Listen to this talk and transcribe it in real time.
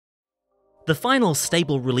The final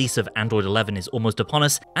stable release of Android 11 is almost upon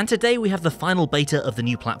us, and today we have the final beta of the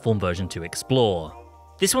new platform version to explore.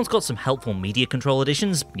 This one's got some helpful media control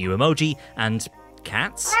additions, new emoji, and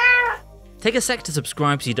cats? Take a sec to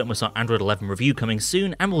subscribe so you don't miss our Android 11 review coming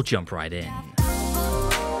soon, and we'll jump right in.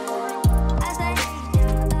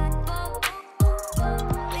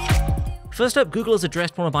 First up, Google has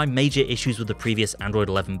addressed one of my major issues with the previous Android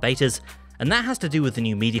 11 betas, and that has to do with the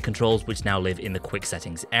new media controls which now live in the quick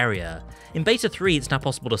settings area. In beta 3, it's now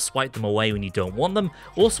possible to swipe them away when you don't want them,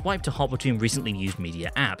 or swipe to hop between recently used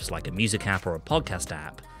media apps, like a music app or a podcast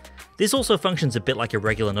app. This also functions a bit like a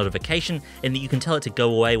regular notification, in that you can tell it to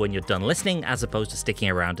go away when you're done listening, as opposed to sticking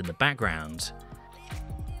around in the background.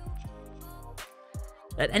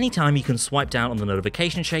 At any time, you can swipe down on the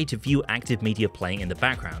notification shade to view active media playing in the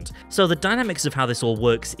background, so the dynamics of how this all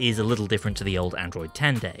works is a little different to the old Android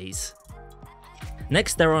 10 days.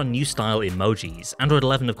 Next, there are new style emojis. Android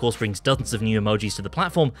 11 of course brings dozens of new emojis to the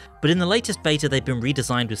platform, but in the latest beta they've been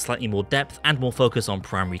redesigned with slightly more depth and more focus on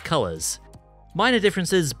primary colours. Minor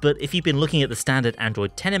differences, but if you've been looking at the standard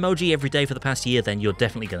Android 10 emoji every day for the past year, then you're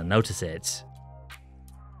definitely going to notice it.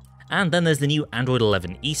 And then there's the new Android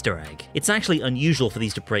 11 Easter egg. It's actually unusual for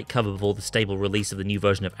these to break cover before the stable release of the new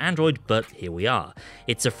version of Android, but here we are.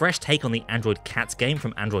 It's a fresh take on the Android Cats game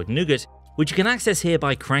from Android Nougat, which you can access here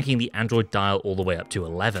by cranking the Android dial all the way up to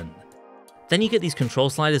 11. Then you get these control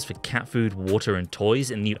sliders for cat food, water, and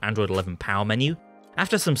toys in the new Android 11 Power menu.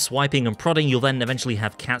 After some swiping and prodding, you'll then eventually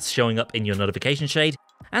have cats showing up in your notification shade,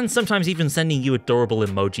 and sometimes even sending you adorable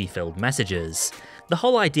emoji-filled messages. The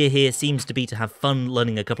whole idea here seems to be to have fun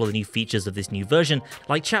learning a couple of the new features of this new version,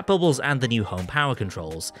 like chat bubbles and the new home power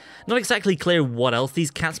controls. Not exactly clear what else these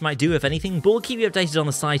cats might do, if anything, but we'll keep you updated on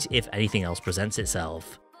the site if anything else presents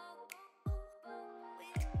itself.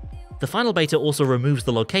 The final beta also removes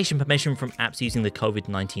the location permission from apps using the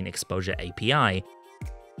COVID-19 Exposure API.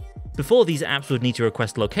 Before, these apps would need to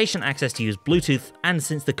request location access to use Bluetooth, and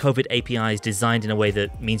since the COVID API is designed in a way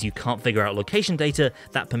that means you can't figure out location data,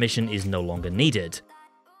 that permission is no longer needed.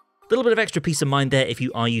 A little bit of extra peace of mind there if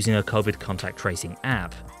you are using a COVID contact tracing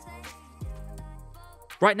app.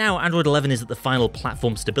 Right now, Android 11 is at the final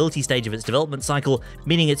platform stability stage of its development cycle,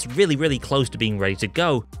 meaning it's really close to being ready to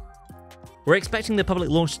go. We're expecting the public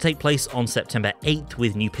launch to take place on September 8th,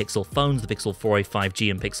 with new Pixel phones, the Pixel 4a 5G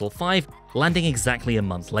and Pixel 5, landing exactly a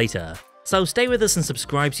month later. So stay with us and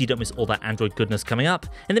subscribe so you don't miss all that Android goodness coming up.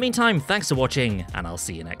 In the meantime, thanks for watching, and I'll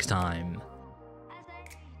see you next time.